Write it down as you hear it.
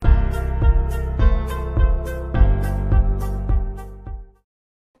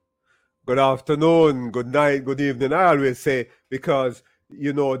good afternoon, good night, good evening. I always say because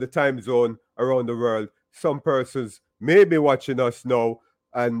the time zone around the world. Some persons may be watching us now,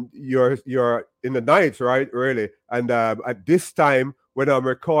 and you're in the night, right? Really, and at this time when I'm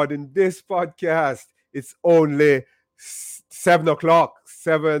recording this podcast, it's only 7 o'clock,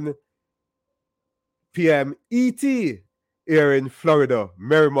 7 p.m. ET here in Florida,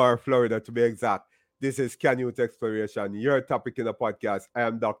 Miramar, Florida, to be exact. This is Canute Exploration, your topic in the podcast. I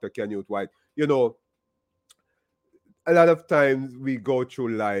am Dr. Canute White. You know, a lot of times we go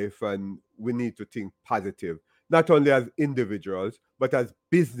through life and we need to think positive, not only as individuals, but as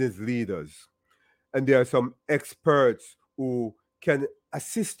business leaders. And there are some experts who can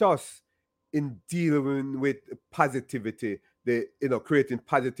assist us in dealing with positivity, creating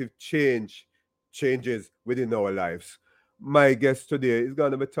positive changes within our lives. My guest today is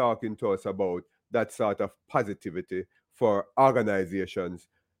going to be talking to us about that sort of positivity for organizations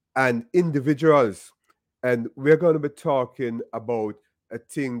and individuals. And we're going to be talking about a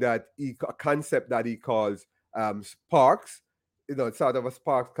concept that he calls sparks. Sort of a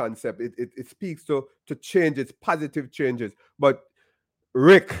sparks concept. It speaks to changes, positive changes. But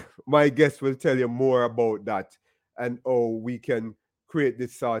Rick, my guest, will tell you more about that and how we can create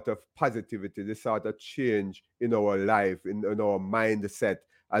this sort of positivity, this sort of change in our life, in our mindset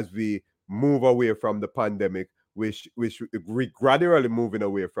as we move away from the pandemic, which we gradually moving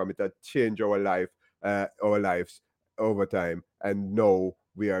away from it and change our lives over time. And now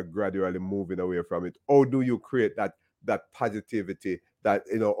we are gradually moving away from it. How do you create that positivity?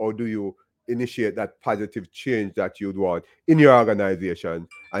 How do you initiate that positive change that you'd want in your organization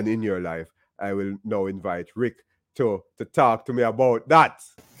and in your life? I will now invite Rick to talk to me about that.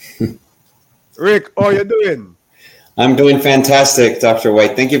 Rick, how you doing? I'm doing fantastic, Dr.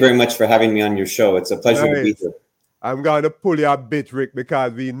 White. Thank you very much for having me on your show. It's a pleasure to be Nice. here. I'm going to pull you a bit, Rick,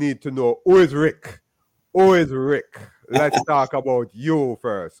 because we need to know who is Rick. Who is Rick? Let's talk about you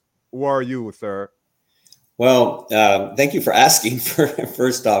first. Who are you, sir? Well, thank you for asking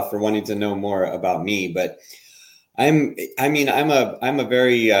first off, for wanting to know more about me. But I'm a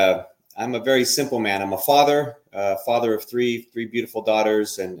very simple man. I'm a father of three beautiful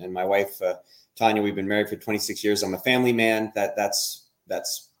daughters, and my wife, Tanya. We've been married for 26 years. I'm a family man. That's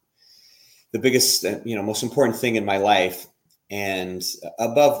the biggest, most important thing in my life. And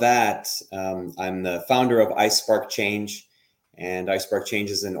above that, I'm the founder of iSpark Change. And iSpark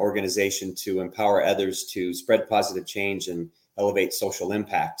Change is an organization to empower others to spread positive change and elevate social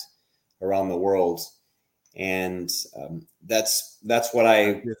impact around the world. And that's what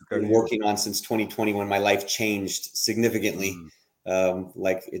I've been working on since 2020, when my life changed significantly,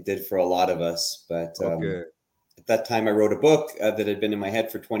 like it did for a lot of us. But at that time, I wrote a book that had been in my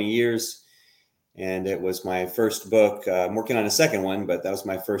head for 20 years. And it was my first book. I'm working on a second one, but that was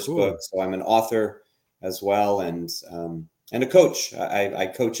my first book. So I'm an author as well, and a coach. I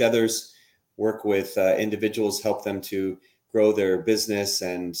coach others, work with individuals, help them to grow their business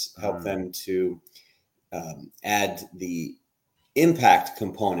and help them to add the impact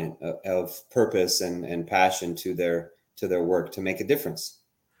component of purpose and passion to their work to make a difference.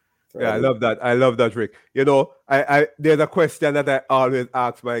 Yeah, I love that. I love that, Rick. I there's a question that I always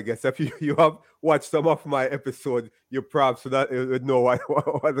ask my guests. If you have watched some of my episodes, you perhaps would know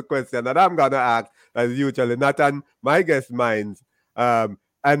what the question that I'm gonna ask, as usually not on my guest minds.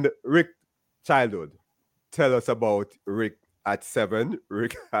 And Rick, childhood. Tell us about Rick at 7,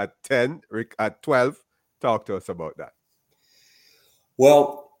 Rick at 10, Rick at 12. Talk to us about that.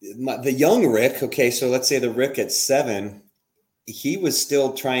 Well, the young Rick. Okay, so let's say the Rick at 7. He was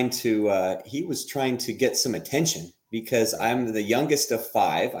still trying to get some attention, because I'm the youngest of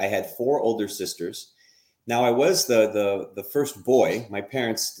 5. I had 4 older sisters. Now, I was the first boy. My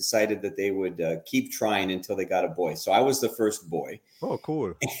parents decided that they would keep trying until they got a boy. So I was the first boy. Oh,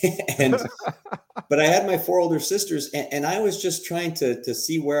 cool. But I had my 4 older sisters, and I was just trying to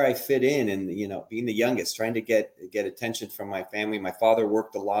see where I fit in, and being the youngest, trying to get attention from my family. My father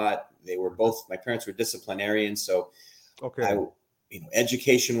worked a lot. My parents were disciplinarians, so okay.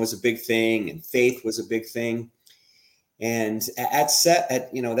 Education was a big thing, and faith was a big thing. And that's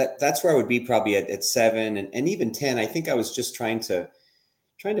where I would be probably at 7 and even 10. I think I was just trying to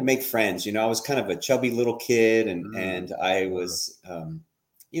make friends. I was kind of a chubby little kid, and I was,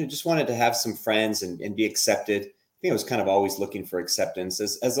 just wanted to have some friends and be accepted. I think I was kind of always looking for acceptance,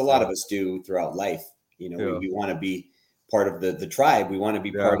 as a lot of us do throughout life. We want to be part of the tribe. We want to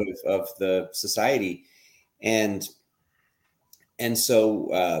be part of the society. And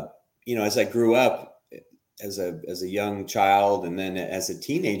so, as I grew up as a young child, and then as a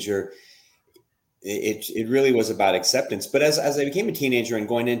teenager, it really was about acceptance. But as I became a teenager and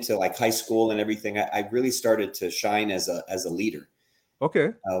going into like high school and everything, I really started to shine as a leader.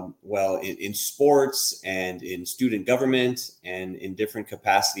 Okay. Well, in sports and in student government and in different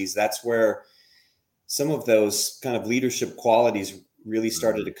capacities, that's where some of those kind of leadership qualities really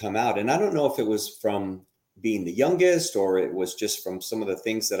started to come out. And I don't know if it was from being the youngest or it was just from some of the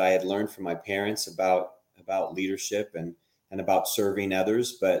things that I had learned from my parents about leadership and about serving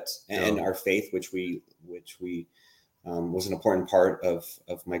others, but and our faith, which we was an important part of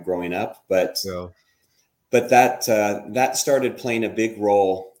my growing up. But that started playing a big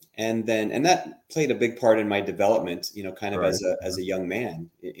role, and that played a big part in my development, kind of Right. as a young man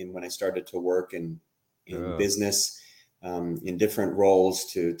in when I started to work in business, in different roles,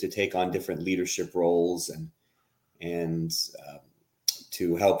 to take on different leadership roles and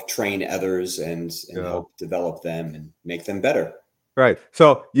to help train others and help develop them and make them better. Right.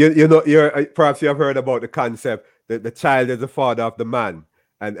 So you know you're perhaps you have heard about the concept that the child is the father of the man,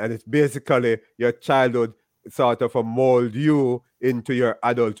 and it's basically your childhood sort of a mold you into your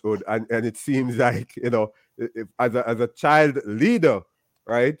adulthood, and it seems like if, as a child leader,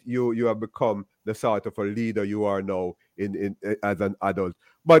 right? You have become the sort of a leader you are now in as an adult.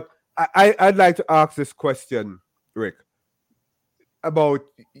 But I'd like to ask this question, Rick, about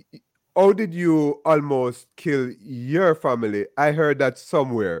how did you almost kill your family? I heard that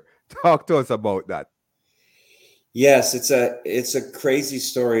somewhere. Talk to us about that. Yes, it's a crazy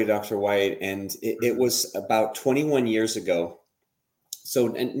story, Dr. White, and it was about 21 years ago.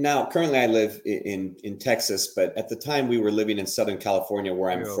 So, and now currently I live in Texas, but at the time we were living in Southern California, where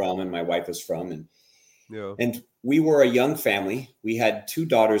I'm from and my wife is from, and we were a young family. We had two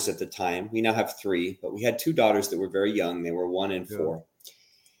daughters at the time. We now have three, but we had two daughters that were very young. They were 1 and 4,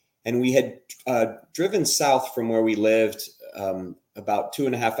 and we had driven south from where we lived about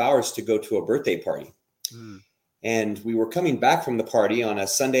 2.5 hours to go to a birthday party. And we were coming back from the party on a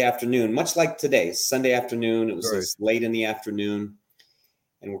Sunday afternoon, much like today, Sunday afternoon. It was late in the afternoon,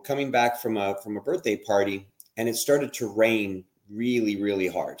 and we're coming back from a birthday party, and it started to rain really, really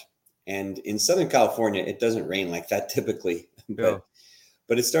hard. And in Southern California, it doesn't rain like that typically, but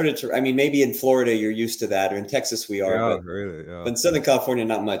it started to. I mean, maybe in Florida you're used to that, or in Texas we are, but in Southern California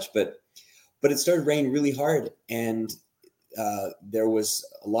not much. But it started raining really hard, and there was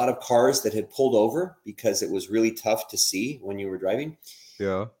a lot of cars that had pulled over because it was really tough to see when you were driving.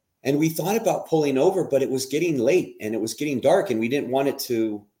 And we thought about pulling over, but it was getting late and it was getting dark, and we didn't want it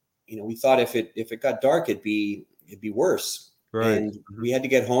to, we thought if it got dark, it'd be worse. And we had to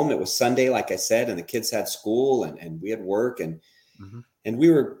get home. It was Sunday, like I said, and the kids had school and we had work, and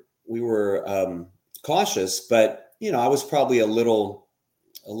we were cautious, but I was probably a little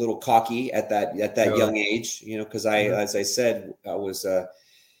cocky at that young age, because as I said, I was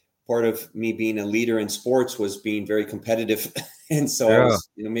part of me being a leader in sports was being very competitive. And so I was,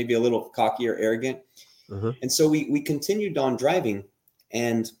 maybe a little cocky or arrogant. And so we continued on driving,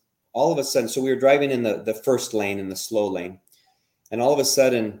 and all of a sudden, so we were driving in the first lane, in the slow lane. And all of a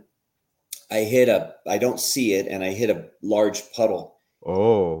sudden I don't see it, and I hit a large puddle.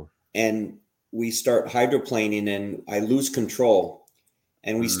 And we start hydroplaning, and I lose control.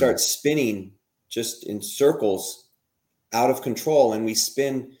 And we start spinning just in circles out of control. And we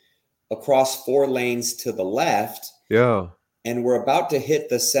spin across 4 lanes to the left. And we're about to hit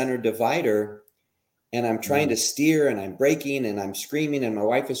the center divider. And I'm trying to steer, and I'm braking, and I'm screaming, and my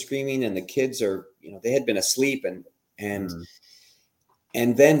wife is screaming, and the kids are, they had been asleep.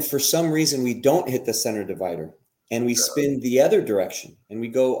 And then for some reason, we don't hit the center divider, and we spin the other direction, and we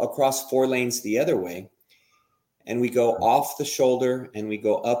go across 4 lanes the other way. And we go off the shoulder, and we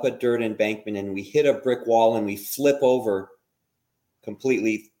go up a dirt embankment, and we hit a brick wall, and we flip over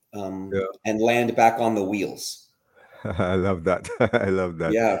completely and land back on the wheels. I love that. I love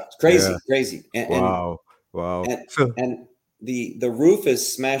that. Yeah, it's crazy. Wow. And the roof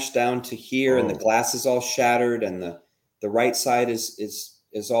is smashed down to here, and the glass is all shattered, and the right side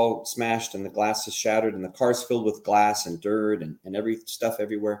is all smashed, and the glass is shattered, and the car's filled with glass and dirt and every stuff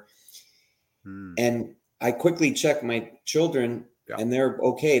everywhere. And I quickly check my children, and they're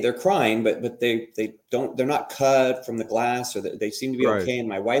okay. They're crying, but they're not cut from the glass, or they seem to be okay. And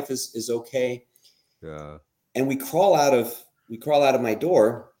my wife is okay. And we crawl out of my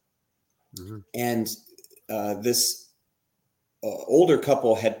door, and this older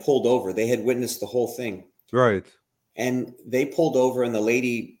couple had pulled over. They had witnessed the whole thing. And they pulled over, and the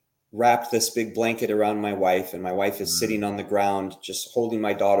lady wrapped this big blanket around my wife, and my wife is sitting on the ground, just holding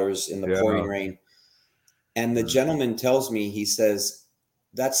my daughters in the pouring rain. And the gentleman tells me, he says,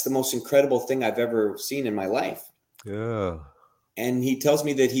 "That's the most incredible thing I've ever seen in my life." and he tells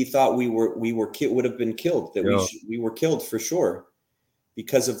me that he thought would have been killed, that Yeah. we were killed for sure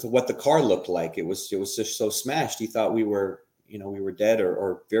because of what the car looked like. It was just so smashed. He thought we were dead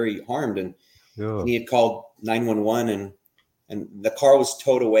or very harmed, Yeah. and he had called 911, and the car was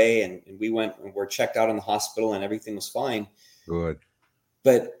towed away, and we went and were checked out in the hospital, and everything was fine. Good.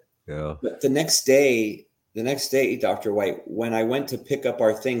 But Yeah. but the next day, Dr. White, when I went to pick up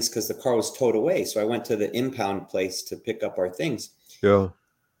our things, because the car was towed away, so I went to the impound place to pick up our things, Yeah.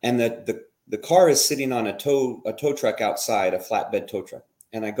 and the car is sitting on a tow truck outside, a flatbed tow truck.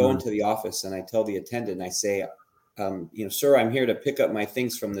 And I go Mm. into the office and I tell the attendant, I say, sir, I'm here to pick up my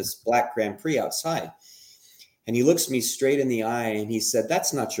things from this black Grand Prix outside. And he looks me straight in the eye and he said,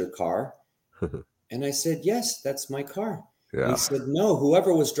 "That's not your car." And I said, "Yes, that's my car." And he Yeah. said, "No,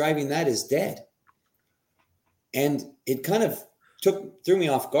 whoever was driving that is dead." And it kind of threw me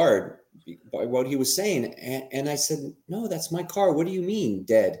off guard by what he was saying. And I said, "No, that's my car. What do you mean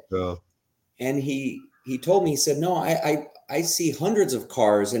dead?" Yeah. And he told me, he said, "No, I see hundreds of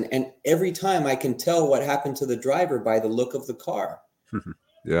cars, and every time I can tell what happened to the driver by the look of the car.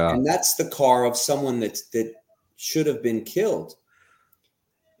 Yeah. And that's the car of someone that should have been killed."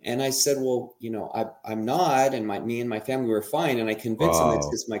 And I said, "Well, I'm not, and me and my family were fine." And I convinced him Wow.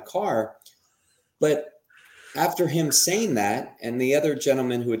 it's my car. But after him saying that, and the other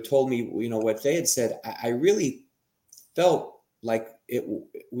gentleman who had told me, what they had said, I really felt like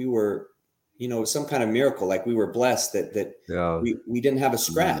we were, some kind of miracle, like we were blessed that Yeah. we didn't have a Mm.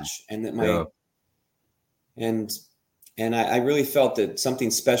 scratch, and that Yeah. and I really felt that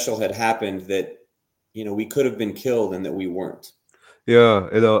something special had happened, that we could have been killed and that we weren't. Yeah,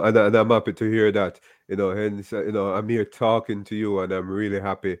 and I'm happy to hear that. Hence, I'm here talking to you, and I'm really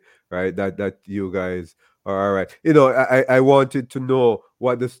happy, right, that you guys are all right. I wanted to know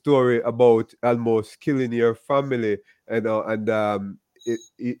what the story about almost killing your family, and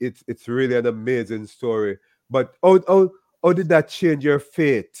it's really an amazing story. But how did that change your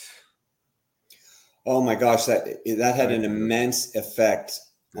fate? Oh my gosh, that had Right? an immense effect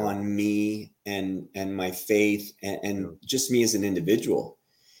Yeah, on me and my faith, and yeah, just me as an individual.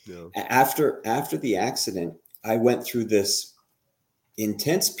 yeah, After the accident, I went through this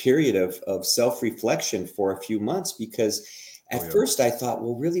intense period of self-reflection for a few months, because oh at yeah, first I thought,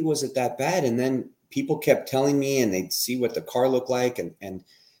 well, really, was it that bad? And then people kept telling me, and they'd see what the car looked like, and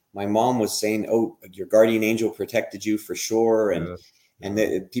my mom was saying, "Oh, your guardian angel protected you for sure," and yeah, and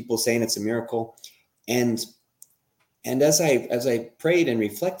yeah, people saying it's a miracle. And and as I prayed and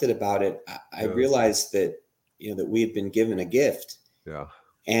reflected about it, I yeah, realized that we had been given a gift. yeah,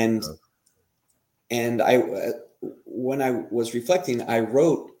 and and I when I was reflecting, I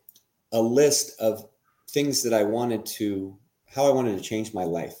wrote a list of things that I wanted to how I wanted to change my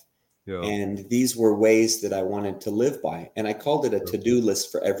life. yeah, And these were ways that I wanted to live by. And I called it a yeah, to-do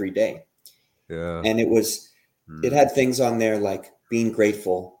list for every day. yeah. And it Mm, had things on there like being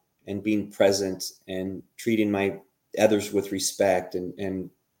grateful and being present and treating my others with respect, and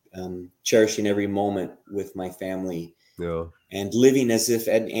cherishing every moment with my family, yeah, and living as if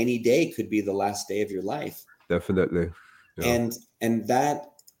any day could be the last day of your life. definitely. Yeah, And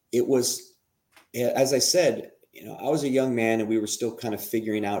that it was, as I said, I was a young man and we were still kind of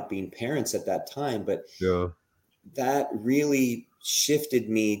figuring out being parents at that time, but yeah. that really shifted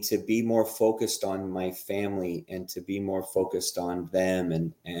me to be more focused on my family and to be more focused on them,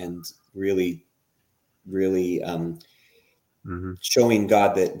 and really, really Hmm. showing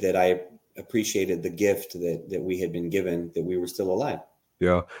God that I appreciated the gift that we had been given, that we were still alive.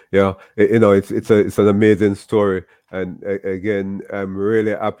 Yeah, yeah. It's an amazing story, and again, I'm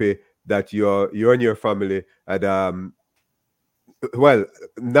really happy that you and your family had well,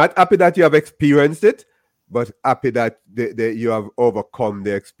 not happy that you have experienced it, but happy that you have overcome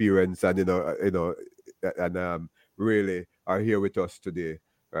the experience, and and really are here with us today,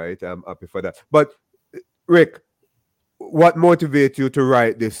 right? I'm happy for that. But Rick, what motivates you to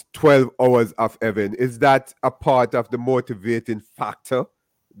write this 12 hours of heaven? Is that a part of the motivating factor,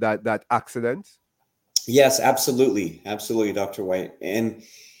 that accident? Yes, absolutely, absolutely, Dr. White. And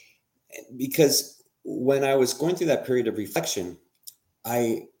because when I was going through that period of reflection,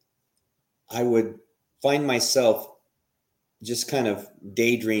 I I would find myself just kind of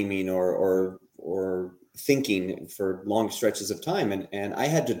daydreaming, or thinking for long stretches of time, and I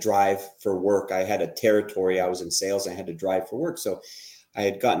had to drive for work. I had a territory. I was in sales. I had to drive for work. So I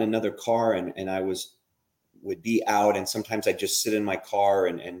had gotten another car, and I would be out, and sometimes I'd just sit in my car,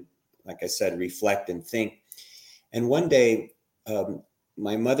 and like I said, reflect and think. And one day, um,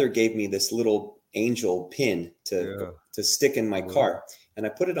 my mother gave me this little angel pin Yeah. to stick in my Yeah. car, and I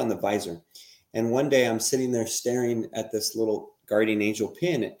put it on the visor. And one day I'm sitting there staring at this little guardian angel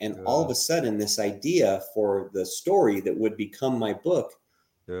pin. And all of Yeah. a sudden, this idea for the story that would become my book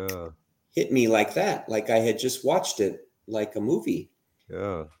Yeah. hit me like that, like I had just watched it like a movie.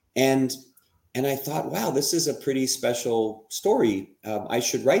 Yeah. And and I thought, wow, this is a pretty special story. I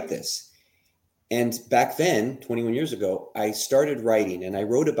should write this. And back then, 21 years ago, I started writing, and I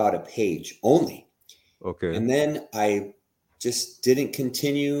wrote about a page only. Okay. And then I just didn't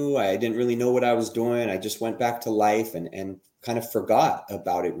continue. I didn't really know what I was doing. I just went back to life and kind of forgot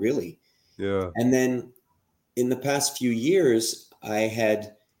about it, really. Yeah. And then in the past few years, I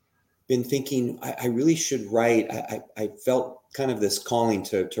had been thinking I really should write. I felt kind of this calling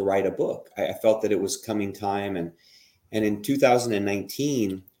to write a book. I felt that it was coming time. And in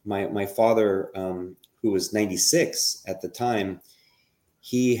 2019, my father, who was 96 at the time,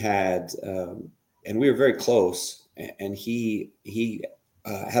 he had, and we were very close, and he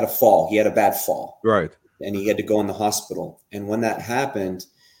had a fall. He had a bad fall, Right. and he had to go in the hospital. And when that happened,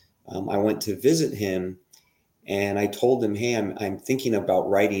 I went to visit him, and I told him, "Hey, I'm thinking about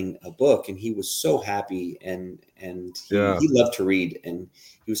writing a book." And he was so happy, and Yeah. he loved to read, and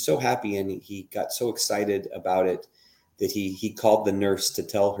he was so happy, and he got so excited about it that he called the nurse to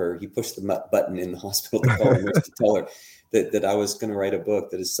tell her. He pushed the button in the hospital to call the nurse to tell her that I was going to write a book,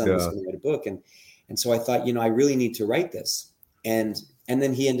 that his son was Yeah. going to write a book. And so I thought, I really need to write this. And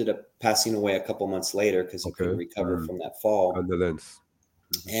then he ended up passing away a couple months later because he couldn't Okay. recover from that fall. And the lens.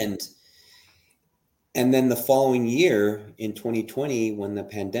 Mhm. And and then the following year in 2020, when the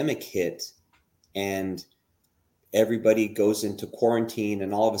pandemic hit and everybody goes into quarantine,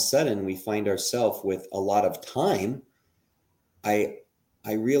 and all of a sudden we find ourselves with a lot of time, I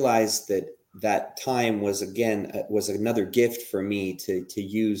I realized that time was was another gift for me to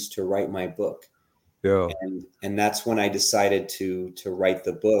use to write my book. Yeah. And that's when I decided to write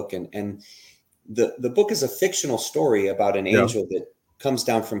the book. And the book is a fictional story about an Yeah. angel that comes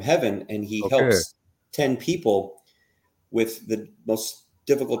down from heaven, and he Okay. helps 10 people with the most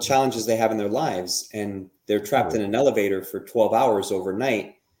difficult challenges they have in their lives, and they're trapped in Oh, an elevator for 12 hours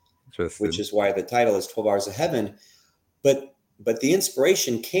overnight, which interesting. is why the title is 12 Hours of Heaven. But the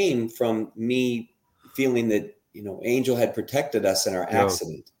inspiration came from me feeling that Angel had protected us in our Yeah.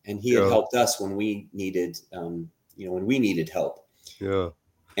 accident, and he had Yeah. helped us when we needed when we needed help. Yeah.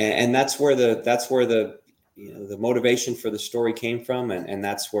 And that's where the the motivation for the story came from, and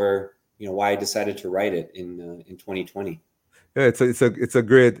that's where why I decided to write it in 2020. Yeah, it's a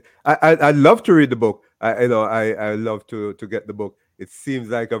great. I love to read the book. I love to get the book. It seems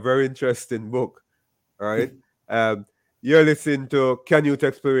like a very interesting book. All right. Um, you're listening to Canute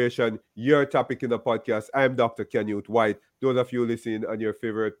Exploration, your topic in the podcast. I'm Dr. Canute White. Those of you listening on your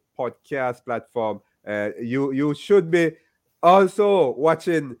favorite podcast platform, you should be also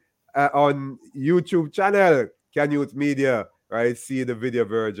watching on YouTube channel Canute Media. Right, see the video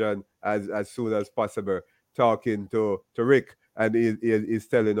version as soon as possible. Talking to Rick, and he's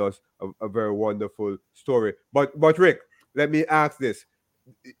telling us a very wonderful story. But Rick, let me ask this: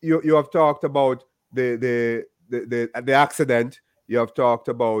 you have talked about the accident. You have talked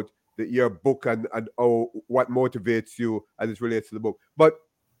about your book and what motivates you as it relates to the book. But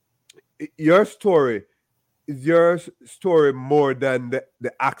your story is your story more than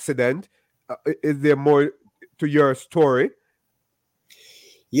the accident. Is there more to your story?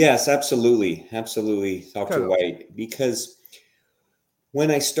 Yes, absolutely, absolutely, Dr. Tell us. White. Because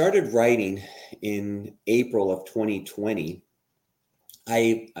when I started writing in April of 2020,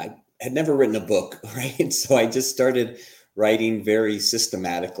 I had never written a book, right? So I just started writing very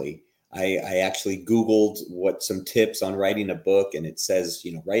systematically. I actually Googled what some tips on writing a book, and it says,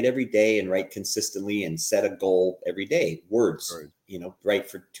 write every day and write consistently and set a goal every day, words, Right.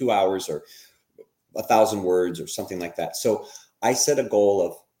 write for 2 hours or 1,000 words or something like that. So I set a goal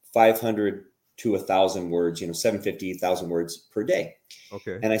of 500 to 1,000 words, 750, 1,000 words per day.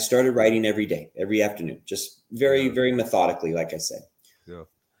 Okay. And I started writing every day, every afternoon, just very, Yeah. very methodically, like I said. Yeah.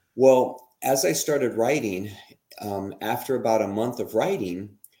 Well, as I started writing, after about a month of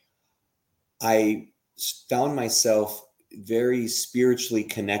writing, I found myself very spiritually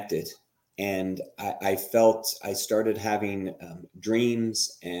connected. And I felt I started having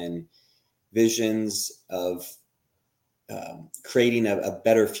dreams and visions of creating a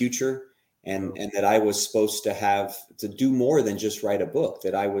better future, Yeah. and that I was supposed to do more than just write a book.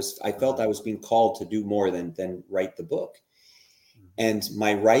 That I felt Yeah. I was being called to do more than write the book. Mhm. And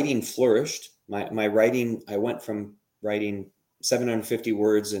my writing flourished. My writing, I went from writing 750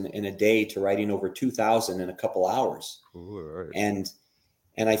 words in a day to writing over 2,000 in a couple hours. Cool. All right.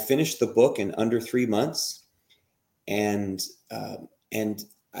 And I finished the book in under 3 months. And and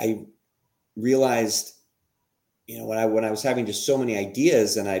I realized, when I was having just so many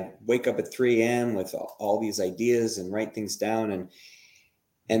ideas, and I'd wake up at 3 a.m. with all these ideas and write things down,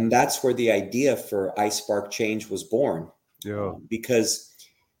 and that's where the idea for I Spark Change was born, Yeah. because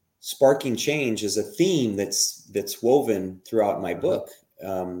sparking change is a theme that's woven throughout my Uh-huh. book.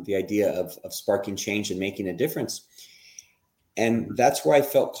 The idea of sparking change and making a difference, and Mhm. that's where I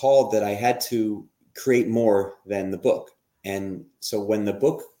felt called that I had to create more than the book. And so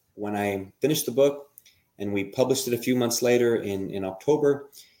when I finished the book and we published it a few months later in October,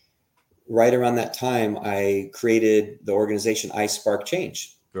 right around that time, I created the organization I Spark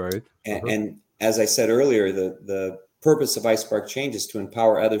Change. Right. Uh-huh. And as I said earlier, the purpose of I Spark Change is to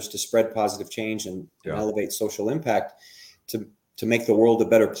empower others to spread positive change and Yeah. elevate social impact to, to make the world a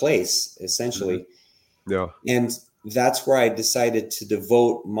better place, Hmm. essentially. Yeah. And that's where I decided to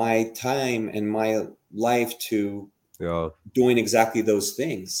devote my time and my life to Yeah. doing exactly those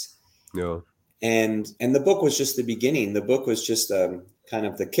things. Yeah. And the book was just the beginning. The book was just kind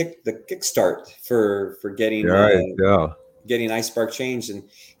of the kickstart for Yeah. Right. Yeah. getting iSpark changed.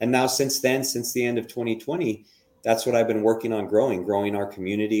 And now since then, since the end of 2020, that's what I've been working on, growing our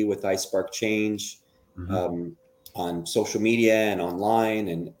community with iSpark Change, Hmm. um, on social media and online,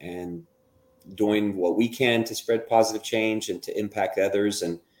 and doing what we can to spread positive change and to impact others,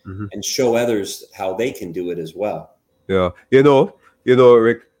 Hmm. and show others how they can do it as well. Yeah.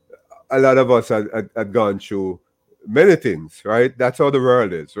 Rick, a lot of us had gone through many things, right? That's how the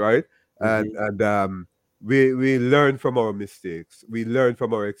world is, right? And Hmm. and we learn from our mistakes. We learn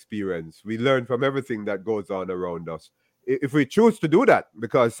from our experience. We learn from everything that goes on around us. If we choose to do that,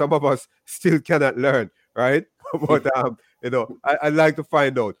 because some of us still cannot learn, right? But I'd like to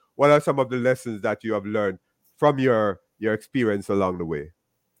find out what are some of the lessons that you have learned from your experience along the way.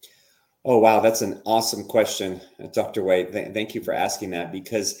 Oh, wow. That's an awesome question, Dr. White. Thank you for asking that,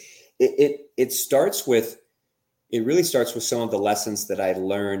 because it starts with, it really starts with some of the lessons that I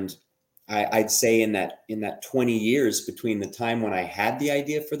learned. I'd say in that 20 years between the time when I had the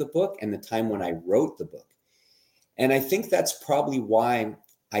idea for the book and the time when I wrote the book. And I think that's probably why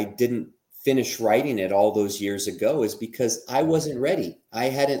I didn't finish writing it all those years ago, is because I wasn't ready. I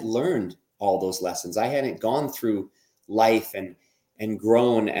hadn't learned all those lessons. I hadn't gone through life and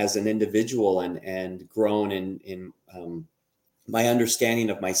grown as an individual, and grown in my understanding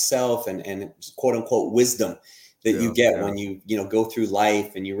of myself, and quote unquote wisdom that you Yeah, get yeah. when you go through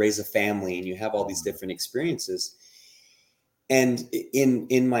life and you raise a family and you have all these different experiences. And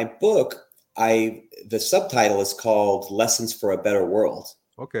in my book, I the subtitle is called Lessons for a Better World.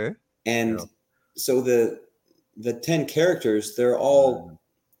 Okay. And Yeah. so the 10 characters, Mm.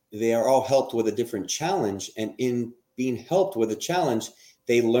 they are all helped with a different challenge, and in being helped with a challenge,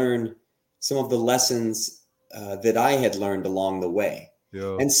 they learn some of the lessons that I had learned along the way.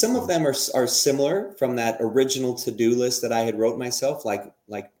 Yeah. And some of Yeah. them are similar from that original to-do list that I had wrote myself, like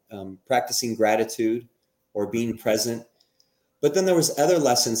practicing gratitude or being Mhm. present. But then there was other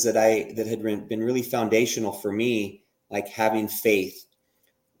lessons that had been really foundational for me, like having faith,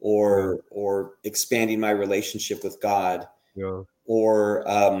 Yeah. or expanding my relationship with God, Yeah. or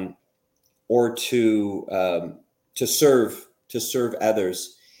or to serve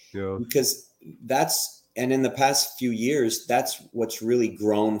others, Yeah. because that's and in the past few years, that's what's really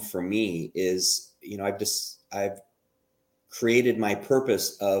grown for me. Is I've created my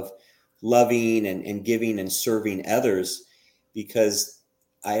purpose of loving and giving and serving others, because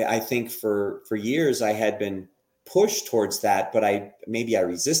I think for years I had been pushed towards that, but I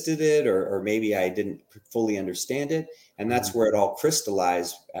resisted it, or maybe I didn't fully understand it. And Mhm. that's where it all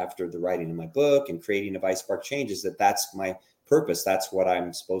crystallized after the writing of my book and creating of Ice Spark Changes, that's my purpose. That's what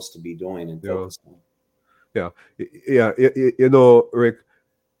I'm supposed to be doing and Yeah. focused on. Yeah. Yeah. Rick,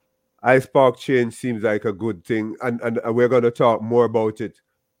 ice park change seems like a good thing, and we're going to talk more about it.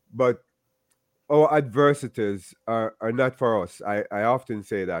 But our adversities are not for us. I often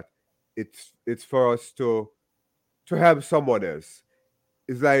say that it's for us to help someone else.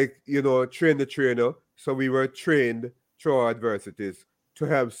 It's like, train the trainer. So we were trained through our adversities to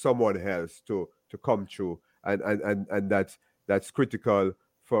help someone else to come through. And that's critical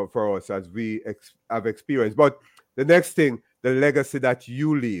for us as we have experience. But the next thing, the legacy that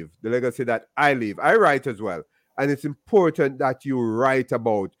you leave, the legacy that I leave, I write as well. And it's important that you write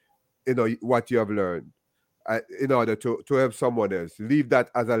about, what you have learned, in order to help someone else. Leave that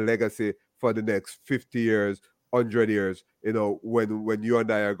as a legacy for the next 50 years, 100 years. When you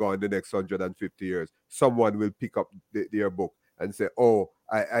and I are gone, the next 150 years, someone will pick up their book and say, oh,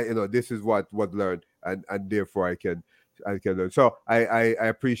 this is what was learned, and therefore I can learn. So I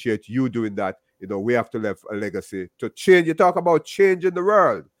appreciate you doing that. We have to leave a legacy to change. You talk about changing the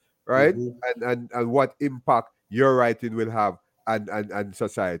world, right? Mhm. And what impact your writing will have, and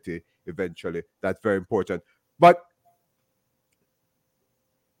society eventually. That's very important. But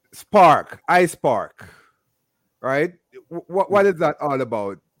spark, I spark, right? What is that all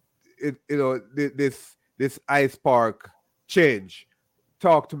about? This I spark change.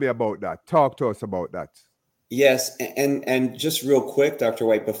 Talk to me about that. Talk to us about that. Yes, and just real quick, Dr.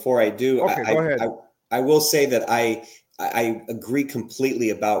 White, before I do, Okay, go ahead. I will say that I agree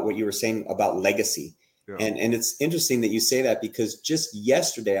completely about what you were saying about legacy. Yeah. And it's interesting that you say that, because just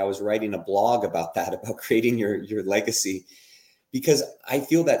yesterday I was writing a blog about that, about creating your legacy, because I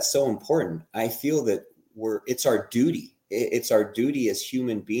feel that's so important. I feel that it's our duty. It's our duty as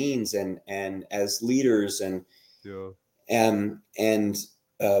human beings and as leaders Yeah. and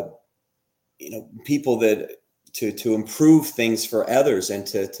uh, people that to improve things for others and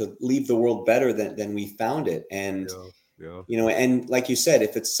to leave the world better than we found it. And Yeah. Yeah. and like you said,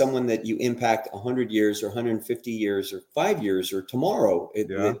 if it's someone that you impact 100 years or 150 years or 5 years or tomorrow, Yeah.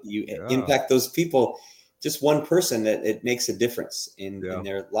 that you Yeah. impact those people, just one person, that it makes a difference in Yeah.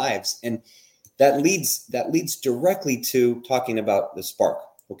 their lives. And that leads directly to talking about the spark.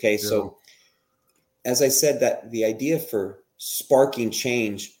 Okay, Yeah. so as I said, that the idea for sparking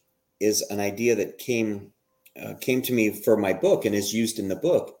change is an idea that came to me for my book and is used in the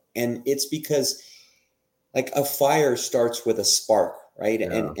book. And it's because, like, a fire starts with a spark, right?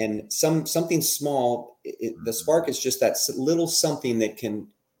 Yeah. And something small, the spark is just that little something that can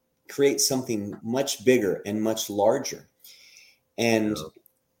create something much bigger and much larger. And Yeah.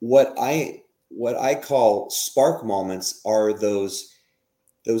 what I call spark moments are those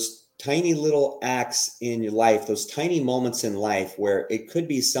tiny little acts in your life, those tiny moments in life where it could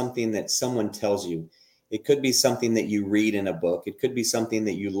be something that someone tells you. It could be something that you read in a book. It could be something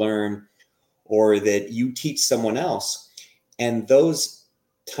that you learn or that you teach someone else. And those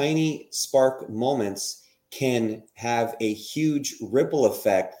tiny spark moments can have a huge ripple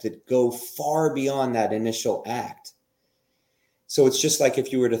effect that go far beyond that initial act. So it's just like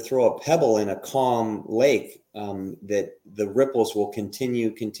if you were to throw a pebble in a calm lake, that the ripples will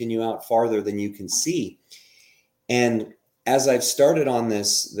continue out farther than you can see. And as I've started on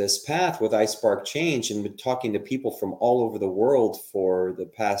this path with iSpark Change and been talking to people from all over the world for the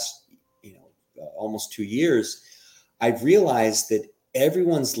past, almost 2 years, I've realized that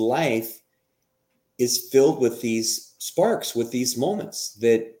everyone's life is filled with these sparks, with these moments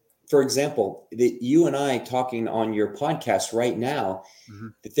that, for example, that you and I talking on your podcast right now,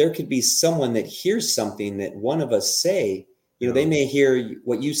 Mhm. that there could be someone that hears something that one of us say. They Yeah. may hear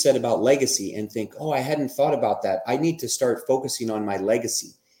what you said about legacy and think, oh, I hadn't thought about that. I need to start focusing on my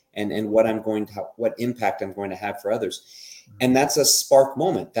legacy and what impact I'm going to have for others. And that's a spark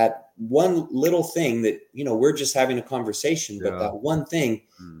moment, that one little thing that, we're just having a conversation, but Yeah. that one thing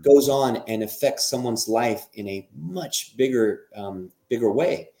Mm. goes on and affects someone's life in a much bigger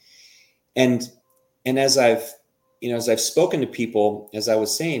way. And as I've spoken to people, as I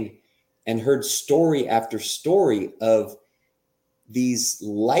was saying, and heard story after story of these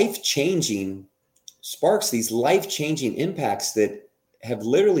life-changing sparks, these life-changing impacts that have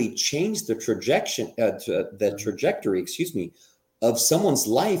literally changed the Mhm. trajectory, excuse me, of someone's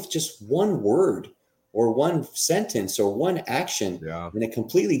life. Just one word or one sentence or one action, Yeah. and it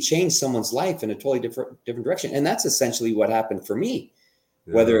completely changed someone's life in a totally different direction. And that's essentially what happened for me,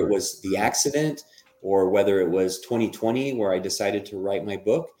 whether Yeah. it was the Mhm. accident or whether it was 2020 where I decided to write my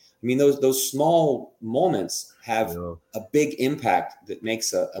book. I mean, those small moments have Yeah. a big impact that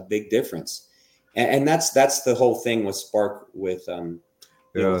makes a big difference. And that's the whole thing with Spark,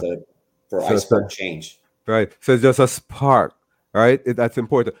 Yeah. for So, iSpark Change. right. So it's just a spark, right? That's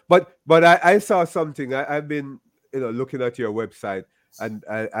important. But I saw something. I've been looking at your website, and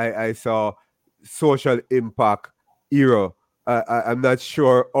I saw social impact era. I'm not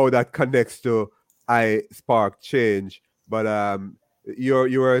sure how that connects to I spark change, but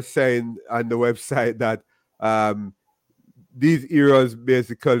you were saying on the website that um these eras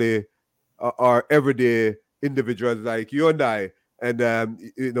basically are everyday individuals like you and I, and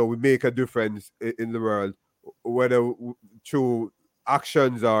we make a difference in the world, whether through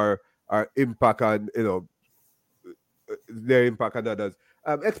actions or impact on their impact on others.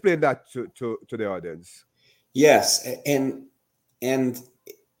 Explain that to the audience. Yes, and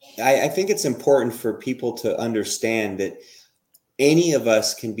I think it's important for people to understand that any of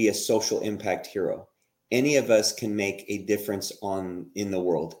us can be a social impact hero. Any of us can make a difference in the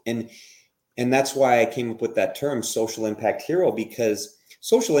world. And that's why I came up with that term, social impact hero, because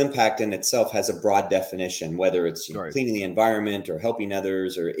social impact in itself has a broad definition, whether it's Right. cleaning the environment or helping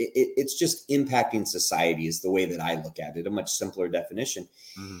others, or it's just impacting society is the way that I look at it, a much simpler definition.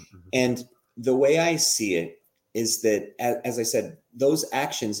 Hmm. Hmm. And the way I see it is that, as I said, those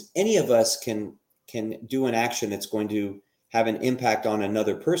actions, any of us can do an action that's going to have an impact on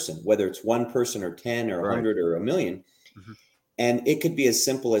another person, whether it's one person or 10 or Right. 100 or a million. Mhm. And it could be as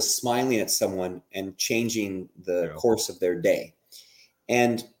simple as smiling at someone and changing the Yeah. course of their day.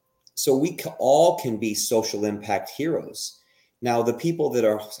 And so we all can be social impact heroes. Now, the people that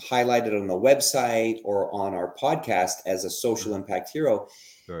are highlighted on the website or on our podcast as a social Mhm. impact hero,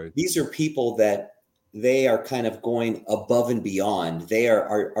 Right. these are people that they are kind of going above and beyond. They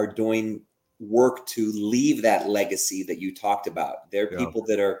are doing work to leave that legacy that you talked about. They're Yeah. people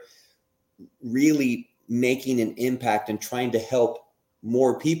that are really making an impact and trying to help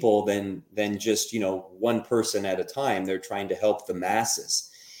more people than just one person at a time. They're trying to help the masses,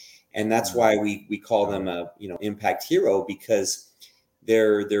 and that's Mhm. why we call Yeah. them a impact hero, because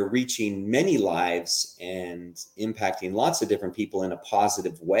they're reaching many lives and impacting lots of different people in a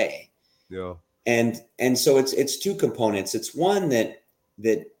positive way. Yeah. And so it's two components. It's one that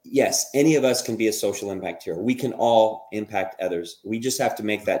yes, any of us can be a social impact hero. We can all impact others. We just have to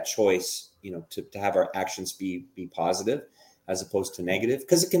make that choice, to have our actions be positive as opposed to negative,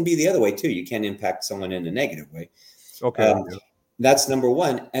 because it can be the other way too. You can impact someone in a negative way. Okay. um, Yeah. that's number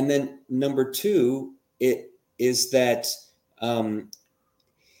one. And then number two, it is that, um,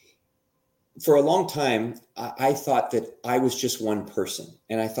 for a long time, I thought that I was just one person,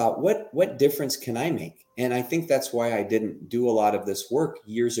 and I thought, what difference can I make? And I think that's why I didn't do a lot of this work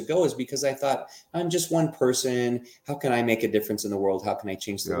years ago, is because I thought, I'm just one person. How can I make a difference in the world? How can I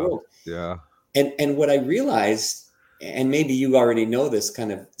change the Yeah. world? Yeah. And what I realized, and maybe you already know this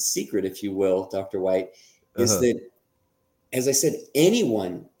kind of secret, if you will, Dr. White, is Uh-huh. that, as I said,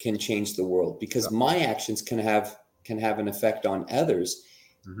 anyone can change the world, Yeah. because my actions can have an effect on others.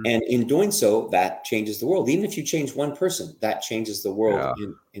 Mhm. And in doing so, that changes the world. Even if you change one person, that changes the world Yeah.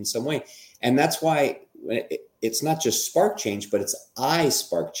 in some way. And that's why it's not just spark change, but it's I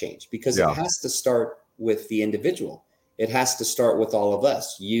spark change, because it Yeah. has to start with the individual. It has to start with all of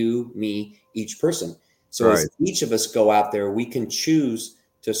us, you, me, each person. So Right. as each of us go out there, we can choose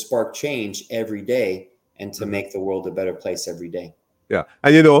to spark change every day and to Mhm. make the world a better place every day. Yeah.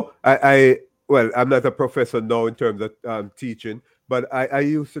 And you know, I well, I'm not a professor now in terms of teaching, but I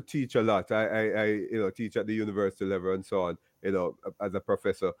used to teach a lot. I teach at the university level and so on, as a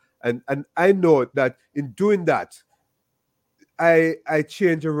professor. And I know that in doing that, I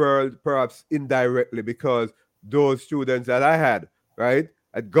change the world perhaps indirectly, because those students that I had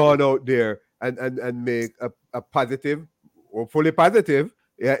gone out there and make a positive, hopefully positive,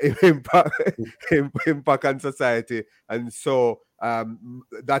 yeah, impact, impact on society. And so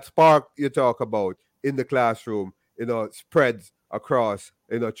that spark you talk about in the classroom, spreads across,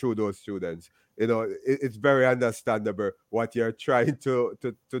 through those students. It's very understandable what you're trying to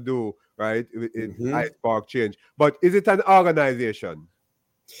do, right? I Mhm. spark change. But is it an organization?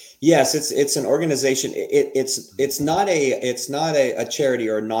 Yes, it's an organization. Mhm. It's not a charity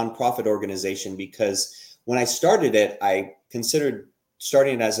or a nonprofit organization, because when I started it, I considered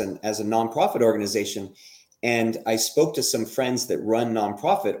starting it as a nonprofit organization, and I spoke to some friends that run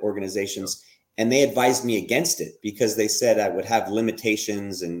nonprofit Yeah. organizations, and they advised me against it, because they said I would have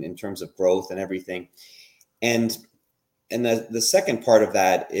limitations in terms of growth and everything. And the second part of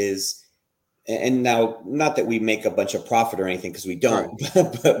that is, and now, not that we make a bunch of profit or anything, because we Right.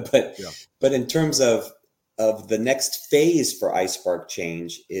 don't, but Yeah. but in terms of the next phase for iSpark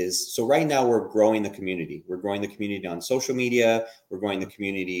change, is, so right now we're growing the community. We're growing the community on social media. We're growing the Mhm.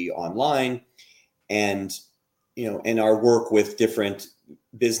 community online, and in our work with different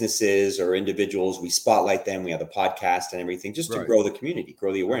businesses or individuals, we spotlight them. We have a podcast and everything, just to Right. grow the community,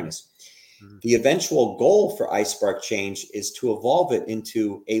 grow the Mhm. awareness. Mhm. The eventual goal for iSpark Change is to evolve it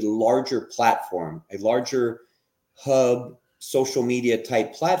into a larger platform, a larger hub, social media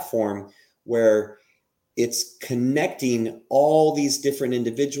type platform, where it's connecting all these different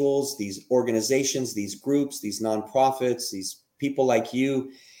individuals, these organizations, these groups, these nonprofits, these people like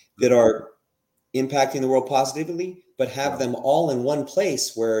you that Mhm. are impacting the world positively, but have Yeah. them all in one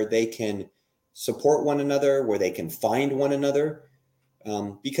place where they can support one another, where they can find one another.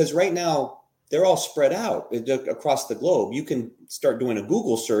 Because right now they're all spread out across the globe. You can start doing a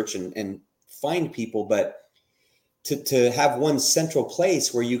Google search and find people, but to have one central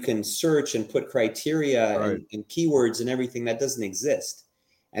place where you can search and put criteria Right. and keywords and everything, that doesn't exist.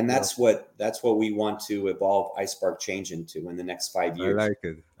 And Yeah. that's what we want to evolve iSpark Change into in the next five I years. like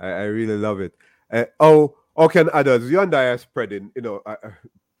it. I really love it. How can others? You and I are spreading,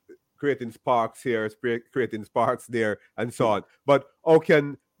 creating sparks here, creating sparks there, and so on. But how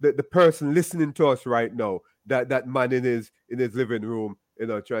can the person listening to us right now, that man in his living room,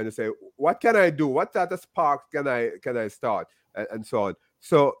 trying to say, what can I do? What type of sparks can I start, and so on.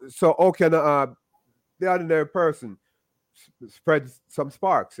 So how can the ordinary person spread some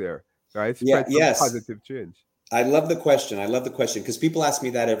sparks here, right? Yeah, Spread some yes. positive change. I love the question. I love the question because people ask me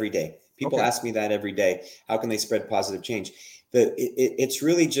that every day. People Okay. ask me that every day. How can they spread positive change? It's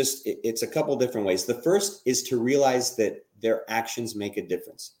really just, it's a couple different ways. The first is to realize that their actions make a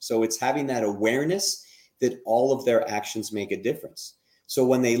difference. So it's having that awareness that all of their actions make a difference. So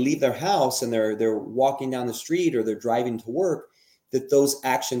when they leave their house and they're walking down the street or they're driving to work, that those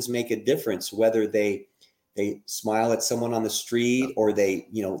actions make a difference, whether they smile at someone on the Yeah. street or they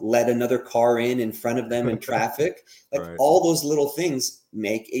let another car in front of them in traffic. Like Right. all those little things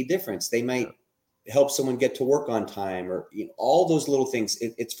make a difference. They Yeah. might help someone get to work on time, or all those little things.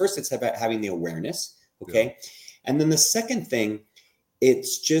 It's first, it's about having the awareness. Yeah. Okay. And then the second thing,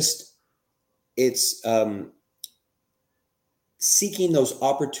 it's seeking those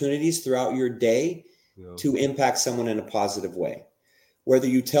opportunities throughout your day Yeah. to impact someone in a positive way. Whether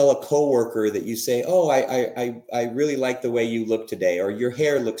you tell a coworker that you say, "Oh, I really like the way you look today," or "Your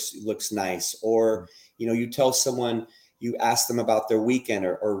hair looks nice," or you tell someone, you ask them about their weekend,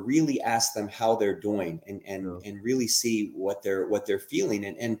 or really ask them how they're doing, and and Yeah. and really see what they're feeling,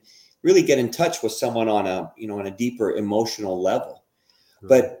 and really get in touch with someone on a deeper emotional level. Yeah.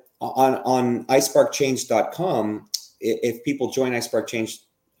 But on iSparkChange.com, if people join iSparkChange,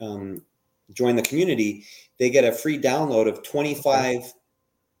 join the community, they get a free download of Okay. 25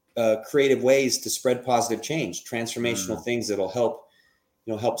 creative ways to spread positive change, transformational Mm. things that'll help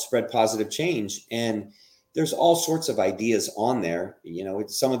spread positive change. And there's all sorts of ideas on there.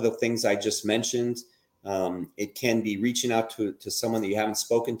 It's some of the things I just mentioned. It can be reaching out to someone that you haven't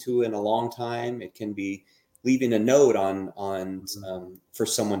spoken to in a long time. It can be leaving a note on Mhm. for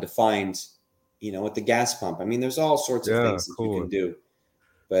someone to find, at the gas pump. I mean, there's all sorts of Yeah. things that you can Cool. do.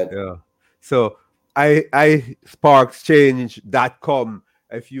 But Yeah. So I sparkschange.com.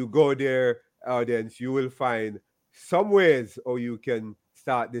 If you go there, audience, you will find some ways how you can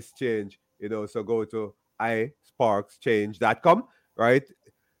start this change. So go to isparkschange.com, right?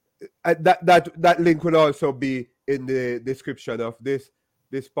 That link will also be in the description of this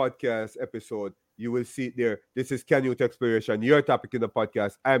podcast episode. You will see it there. This is Canute Exploration, your topic in the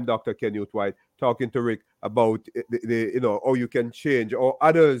podcast. I'm Dr. Canute White, talking to Rick about how you can change, or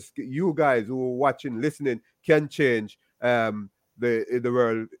others, you guys who are watching, listening, can change the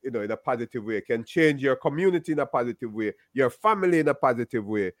world, in a positive way, can change your community in a positive way, your family in a positive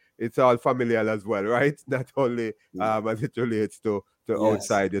way. It's all familial as well, right? Not only as it relates to yes.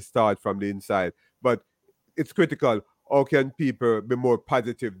 outside, you start from the inside. But it's critical. How can people be more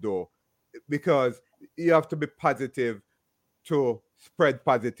positive though? Because you have to be positive to spread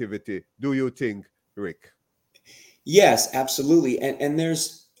positivity. Do you think, Rick? Yes, absolutely. And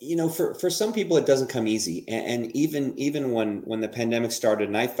there's, for some people it doesn't come easy. And even when the pandemic started,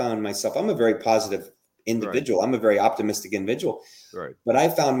 and I found myself, I'm a very positive Right, individual. I'm a very optimistic individual, right. but I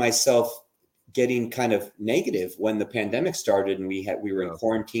found myself getting kind of negative when the pandemic started and we were in Yeah,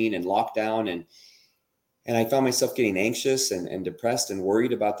 quarantine and lockdown, and I found myself getting anxious and depressed and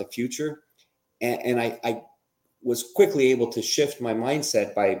worried about the future. And I was quickly able to shift my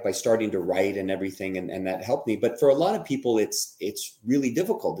mindset by starting to write and everything, and that helped me. But for a lot of people, it's really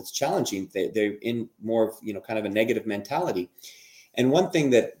difficult. It's challenging. They're in more of kind of a negative mentality. And one thing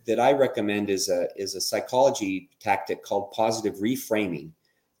that I recommend is a psychology tactic called positive reframing,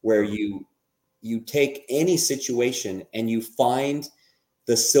 where yeah, you take any situation and you find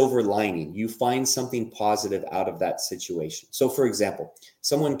the silver lining. You find something positive out of that situation. So, for example,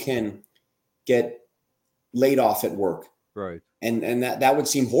 someone can get laid off at work, right. and that would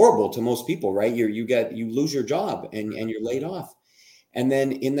seem horrible to most people, right? You lose your job, and Mhm, you're laid mhm. off. And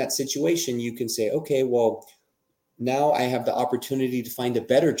then in that situation you can say, okay, well, now I have the opportunity to find a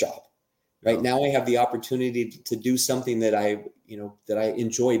better job. Right Yeah. now I have the opportunity to do something that I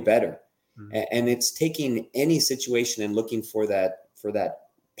enjoy better. Mhm, And it's taking any situation and looking for that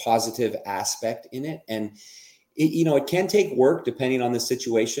positive aspect in it. And it can take work depending on the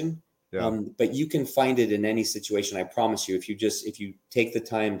situation, yeah, but you can find it in any situation. I promise you, if you take the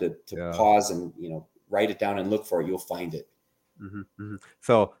time to yeah. pause and write it down and look for it, you'll find it.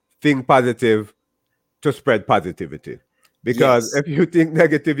 So think positive to spread positivity. Because Yes. if you think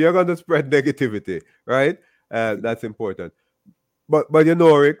negative, you're going to spread negativity, right? That's important. But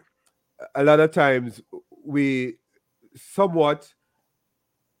Rick, a lot of times we somewhat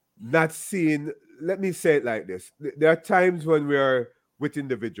not seeing. Let me say it like this: there are times when we are with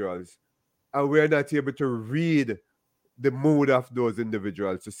individuals and we're not able to read the mood of those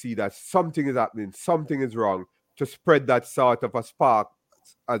individuals to see that something is happening, something is wrong, to spread that sort of a spark,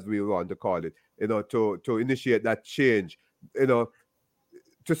 sparks, as we want to call it, to initiate that change, you know,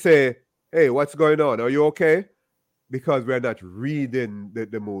 to say, hey, what's going on? Are you okay? Because we're not reading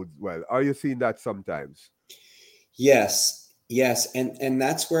the moods well. Are you seeing that sometimes? Yes, and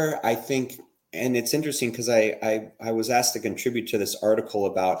that's where I think, and it's interesting because I was asked to contribute to this article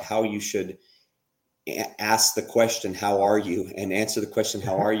about how you should ask the question, how are you, and answer the question,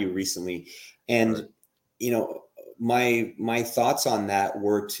 how are you, recently. Right. And you know, my thoughts on that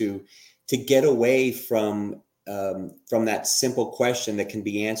were to get away from that simple question that can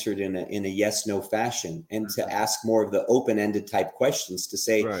be answered in a yes no fashion, and to ask more of the open-ended type questions, to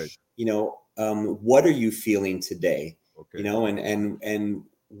say, Right. what are you feeling today, Okay. and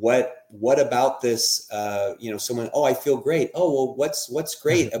what about this, someone, oh, I feel great. Oh, well, what's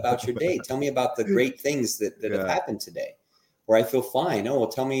great about your day? Tell me about the great things that have Yeah. happened today. Or I feel fine. Oh, well,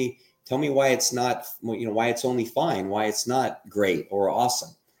 tell me why it's not, why it's only fine, why it's not great or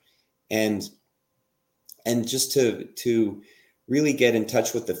awesome. And and just to really get in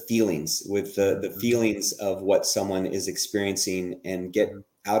touch with the feelings, with the feelings of what someone is experiencing, and get Mhm.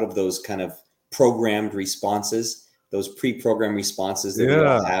 out of those kind of programmed responses, those pre-programmed responses that we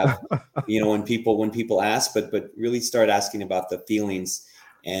all Yeah. have, when people ask, but really start asking about the feelings.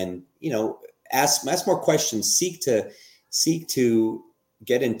 And ask more questions, seek to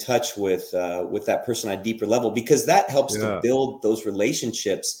get in touch with that person on a deeper level, because that helps to Yeah. build those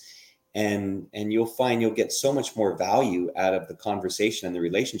relationships. And you'll find you'll get so much more value out of the conversation and the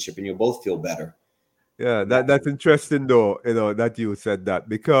relationship, and you'll both feel better. Yeah. Yeah. That's interesting though, that you said that,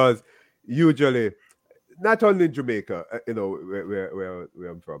 because usually, not only in Jamaica, where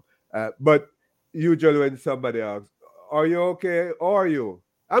I'm from, but usually when somebody asks, "Are you okay? How are you?"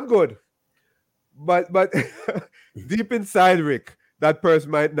 I'm good, but deep inside Rick, that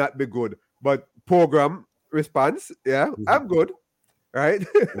person might not be good, but program response, yeah, I'm good, right?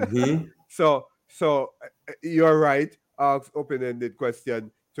 Mm-hmm. So you're right. Ask open-ended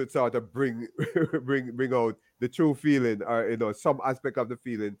question to sort of bring bring out the true feeling, or some aspect of the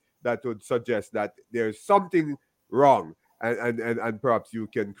feeling that would suggest that there's something wrong, and perhaps you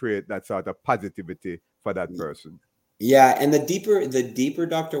can create that sort of positivity for that person. Yeah, and the deeper,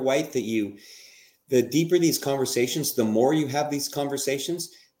 Dr. White, the deeper these conversations, the more you have these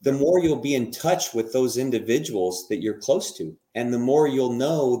conversations, the Yeah, more you'll be in touch with those individuals that you're close to, and the more you'll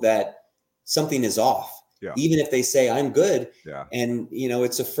know that something is off. yeah, Even if they say I'm good, yeah, and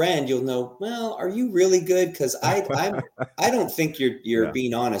it's a friend, you'll know, well, are you really good? Because I don't think you're yeah,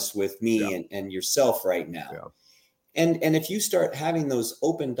 being honest with yeah, me and yourself right now. yeah. And if you start having those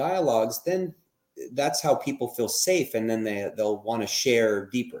open dialogues, then that's how people feel safe, and then they'll want to share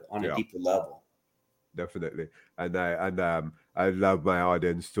deeper, on a Yeah. deeper level. Definitely. And I love my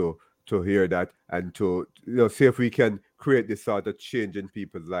audience to hear that, and to see if we can create this sort of change in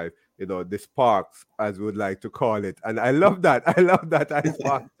people's life, the sparks, as we would like to call it. And I love that. I love that I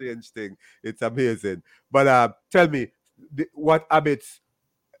spark change thing. It's amazing. But tell me, what habits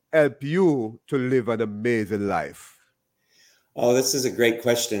help you to live an amazing life? Oh, this is a great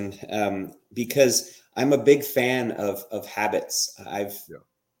question, because I'm a big fan of habits. I've Yeah.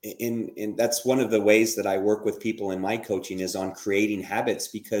 in That's one of the ways that I work with people in my coaching, is on creating habits,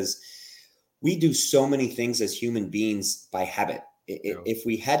 because we do so many things as human beings by habit. Yeah. If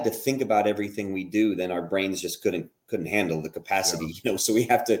we had to think about everything we do, then our brains just couldn't handle the Yeah. capacity. So we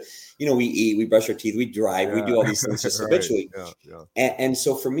have to, we eat, we brush our teeth, we drive, we Yeah. do all these things just Right. habitually. Yeah. Yeah. And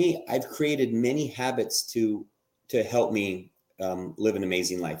so for me, I've created many habits to help me live an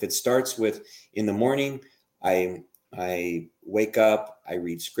amazing life. It starts with, in the morning, I wake up, I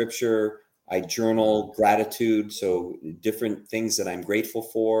read scripture, I Mm. journal gratitude, so different things that I'm grateful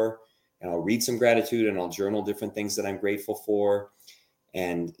for, and I'll read some gratitude, and I'll journal different things that I'm grateful for,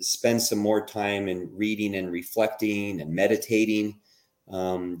 and spend some more time in reading and reflecting and meditating.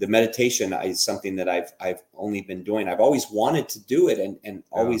 The meditation is something that I've only been doing. I've always wanted to do it, and Yeah.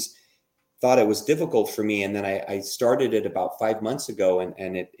 always thought it was difficult for me. And then I started it about 5 months ago,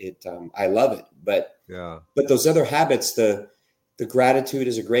 and I love it. Yeah. But those other habits, the gratitude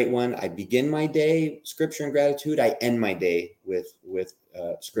is a great one. I begin my day scripture and gratitude. I end my day with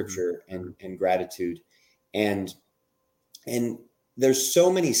Mhm. scripture Mhm. and gratitude. And and there's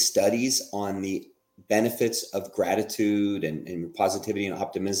so many studies on the benefits of gratitude and positivity and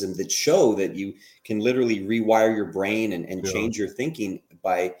optimism, that show that you can literally rewire your brain and Yeah. change your thinking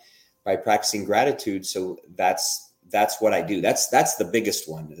by practicing gratitude. So that's what I do. That's the biggest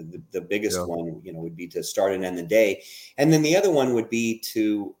one. The biggest Yeah. one, would be to start and end the day. And then the other one would be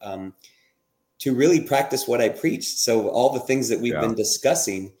to really practice what I preach. So all the things that we've Yeah. been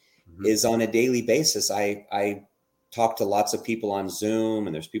discussing Mhm. is on a daily basis. I talk to lots of people on Zoom,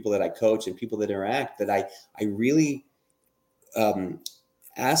 and there's people that I coach and people that interact, that I really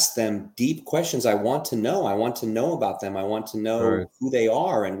ask them deep questions. I want to know. I want to know about them. I want to Right. know who they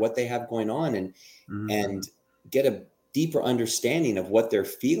are and what they have going on, and get a deeper understanding of what they're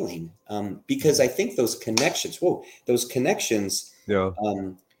feeling. Because I think those connections Yeah.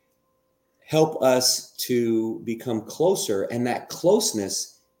 um, help us to become closer, and that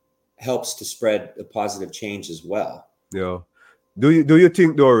closeness helps to spread a positive change as well. Yeah. Do you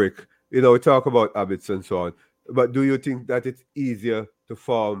think, Doric, we talk about habits and so on, but do you think that it's easier to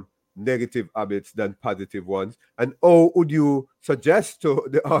form negative habits than positive ones? And how would you suggest to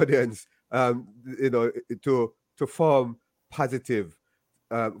the audience, to form positive,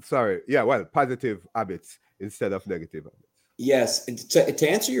 positive habits instead of negative habits? Yes, and to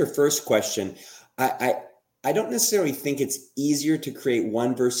answer your first question, I I don't necessarily think it's easier to create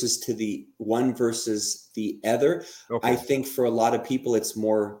one versus the other. I Okay. think for a lot of people it's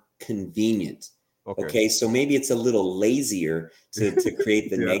more convenient. Okay. Okay, so maybe it's a little lazier to create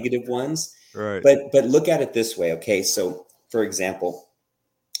the Yeah. negative ones, Right. but look at it this way. Okay, so for example,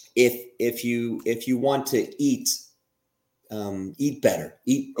 if you want to eat better,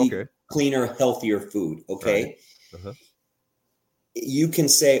 eat Okay. cleaner, healthier food. Right. Okay, Uh-huh. you can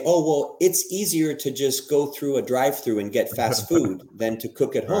say, oh, well, it's easier to just go through a drive-through and get fast food than to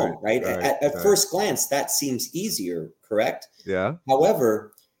cook at Right. home, right? Right. At Right. first glance, that seems easier, correct? Yeah.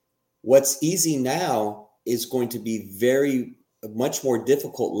 However, what's easy now is going to be very much more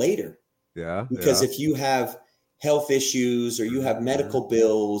difficult later, Yeah. because Yeah. if you have health issues, or you have Mm-hmm. medical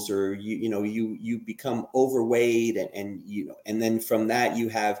bills, or you become overweight, and then from that you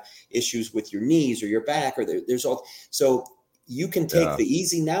have issues with your knees or your back, or there's all, so you can take Yeah. the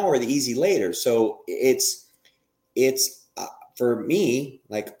easy now or the easy later. So it's for me,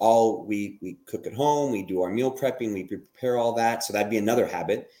 like, all we cook at home, we do our meal prepping, we prepare all that, so that'd be another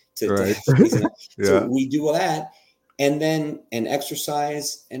habit to Right. have things in it. So Yeah. we do all that, and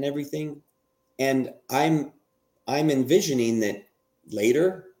exercise and everything, and I'm envisioning that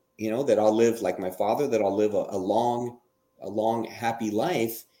later, that I'll live like my father, that I'll live a long happy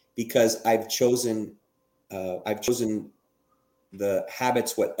life, because I've chosen the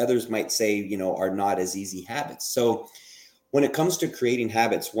habits, what others might say, are not as easy habits. So when it comes to creating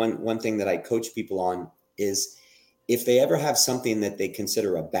habits, one thing that I coach people on is, if they ever have something that they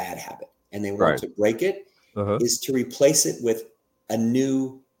consider a bad habit and they want Right. to break it, Uh-huh. is to replace it with a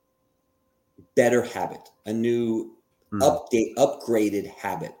new, better habit, a new, Mm. upgraded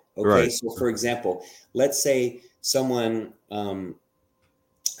habit. Okay, Right. so for example, let's say someone,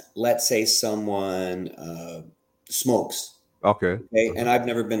 smokes. Okay. Okay, Uh-huh. and I've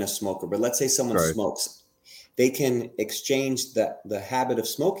never been a smoker, but let's say someone Right. smokes. They can exchange the habit of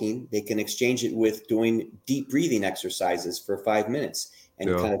smoking. They can exchange it with doing deep breathing exercises for 5 minutes, and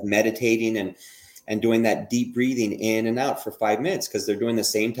Yeah. kind of meditating, and doing that deep breathing in and out for 5 minutes, because they're doing the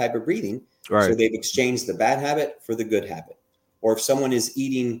same type of breathing. So Right. they've exchanged the bad habit for the good habit. Or if someone is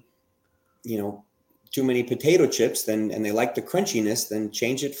eating, you know, too many potato chips, then, and they like the crunchiness, then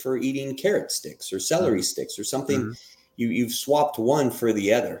change it for eating carrot sticks or celery Mm. sticks or something. Mm. You've swapped one for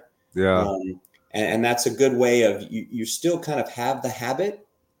the other. Yeah. And that's a good way of, you still kind of have the habit.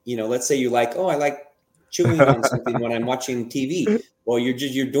 Let's say I like chewing on something when I'm watching TV. Well,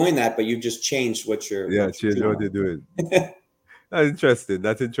 you're doing that, but you've just changed Yeah. what you're Change chewing what they on. do it. That's interesting.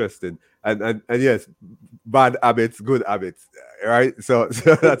 That's interesting. And yes, bad habits, good habits, right? So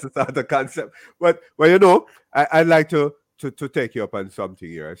that's the concept. But I'd like to take you up on something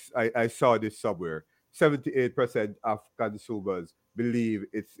here. I saw this somewhere. 78% of consumers believe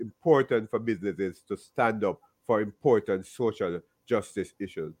it's important for businesses to stand up for important social justice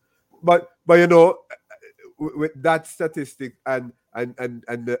issues. But with that statistic, and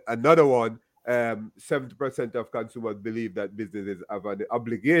another one, 70% of consumers believe that businesses have an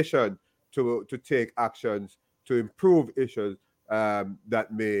obligation to take actions to improve issues that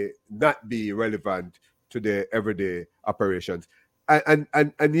may not be relevant to their everyday operations.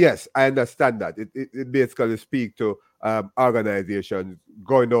 And yes, I understand that it basically speak to organizations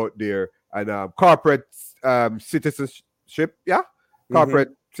going out there, and corporate citizenship, yeah, corporate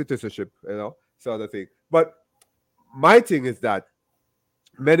Mm-hmm. citizenship, sort of thing. But my thing is that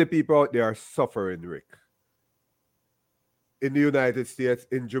many people out there are suffering, Rick, in the United States,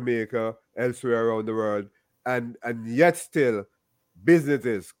 in Jamaica, elsewhere around the world, and yet still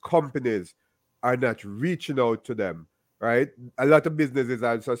businesses, companies are not reaching out to them, right? A lot of businesses,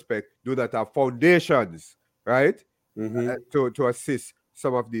 I suspect, do not have foundations, right, Mm-hmm. to assist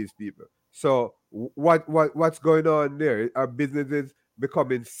some of these people. So what's going on there? Are businesses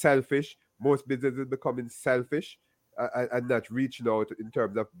becoming selfish? Most businesses becoming selfish, and not reaching out in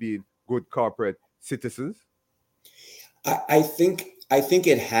terms of being good corporate citizens? I think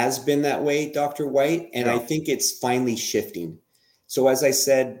it has been that way, Dr. White, and I Yeah, think it's finally shifting. So as I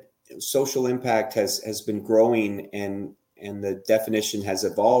said, social impact has been growing, and the definition has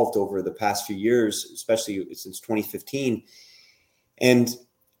evolved over the past few years, especially since 2015. And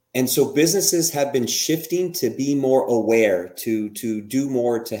and so businesses have been shifting to be more aware, to do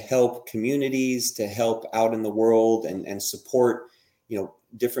more to help communities, to help out in the world, and support,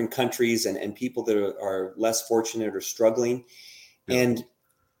 different countries, and people that are less fortunate or struggling. yeah, And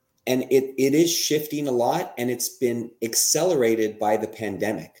and it is shifting a lot, and it's been accelerated by the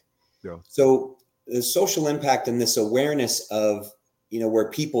pandemic. yeah. So the social impact and this awareness of, where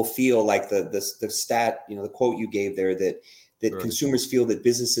people feel like the stat, the quote you gave there, that Right. consumers feel that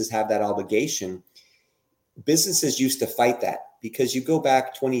businesses have that obligation. Businesses used to fight that, because you go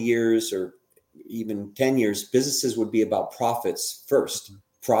back 20 years or even 10 years, businesses would be about profits first. Mhm.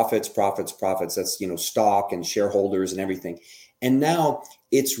 Profits, profits, profits. That's, stock and shareholders and everything. And now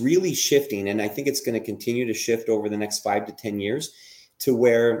it's really shifting. And I think it's going to continue to shift over the next 5 to 10 years, to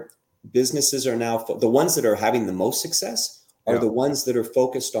where businesses are now, the ones that are having the most success are Yeah. the ones that are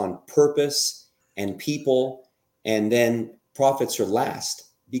focused on purpose and people, and then profits are last.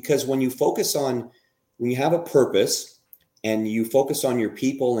 Because when you have a purpose and you focus on your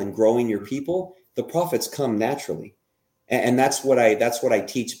people and growing your people, the profits come naturally. And that's what I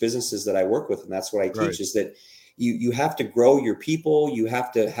teach businesses that I work with. And that's what I Right. teach, is that you have to grow your people. You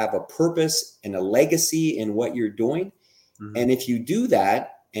have to have a purpose and a legacy in what you're doing. Hmm. And if you do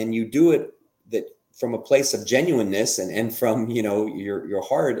that, and you do it that from a place of genuineness, and from, your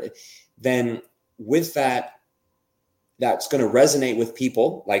heart, then with that, that's going to resonate with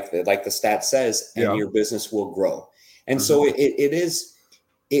people, like the stat says, and Yeah. your business will grow. And Hmm. so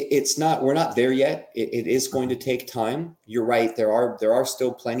it's not, we're not there yet. It is going Hmm. to take time. You're right. There are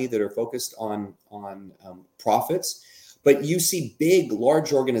still plenty that are focused on profits, but you see big,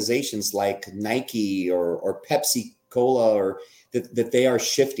 large organizations like Nike or Pepsi Cola, or that they are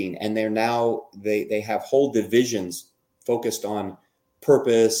shifting, and they have whole divisions focused on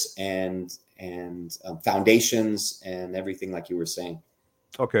purpose and foundations and everything, like you were saying.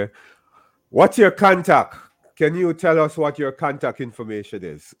 Okay. What's your contact? Can you tell us what your contact information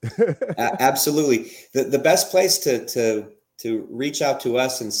is? Absolutely. The best place to reach out to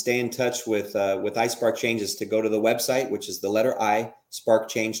us and stay in touch with iSpark Change is to go to the website, which is the letter I,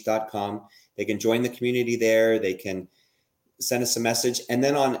 sparkchange.com. They can join the community there. They can send us a message. And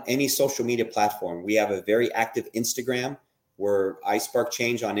then on any social media platform, we have a very active Instagram. We're iSpark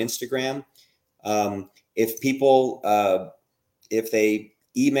Change on Instagram. If people, if they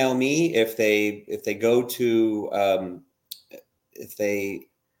email me, if they go to, if they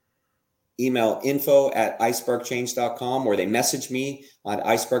email info@iSparkChange.com, or they message me on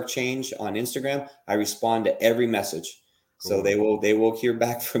iSparkChange on Instagram, I respond to every message. So Cool. they will hear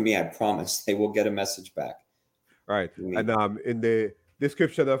back from me. I promise they will get a message back Right. from me. And in the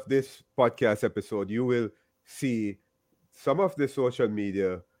description of this podcast episode, you will see some of the social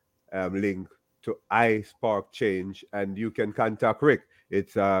media link to iSpark Change, and you can contact Rick.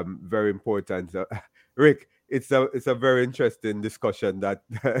 It's very important. Rick, it's a very interesting discussion that,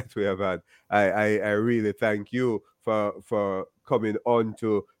 that we have had. I really thank you for coming on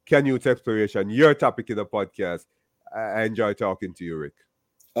to Canute Exploration, your topic in the podcast. I enjoy talking to you, Rick.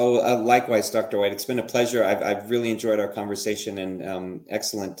 Oh, likewise, Dr. White. It's been a pleasure. I've really enjoyed our conversation, and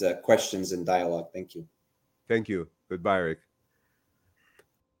excellent questions and dialogue. Thank you. Thank you. Goodbye, Rick.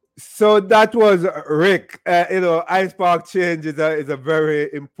 So that was Rick. Ice Park change is a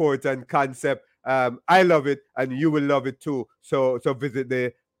very important concept. I love it, and you will love it too. So visit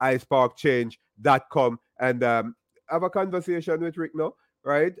the iceparkchange.com and have a conversation with Rick now,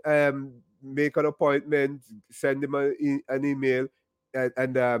 right? Make an appointment, send him an email,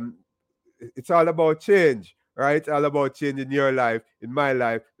 and it's all about change, right? It's all about changing your life, in my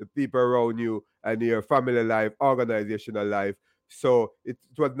life, the people around you, and your family life, organizational life. So it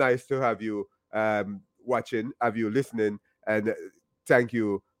was nice to have you watching, have you listening, and thank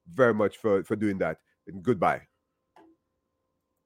you very much for doing that. And goodbye.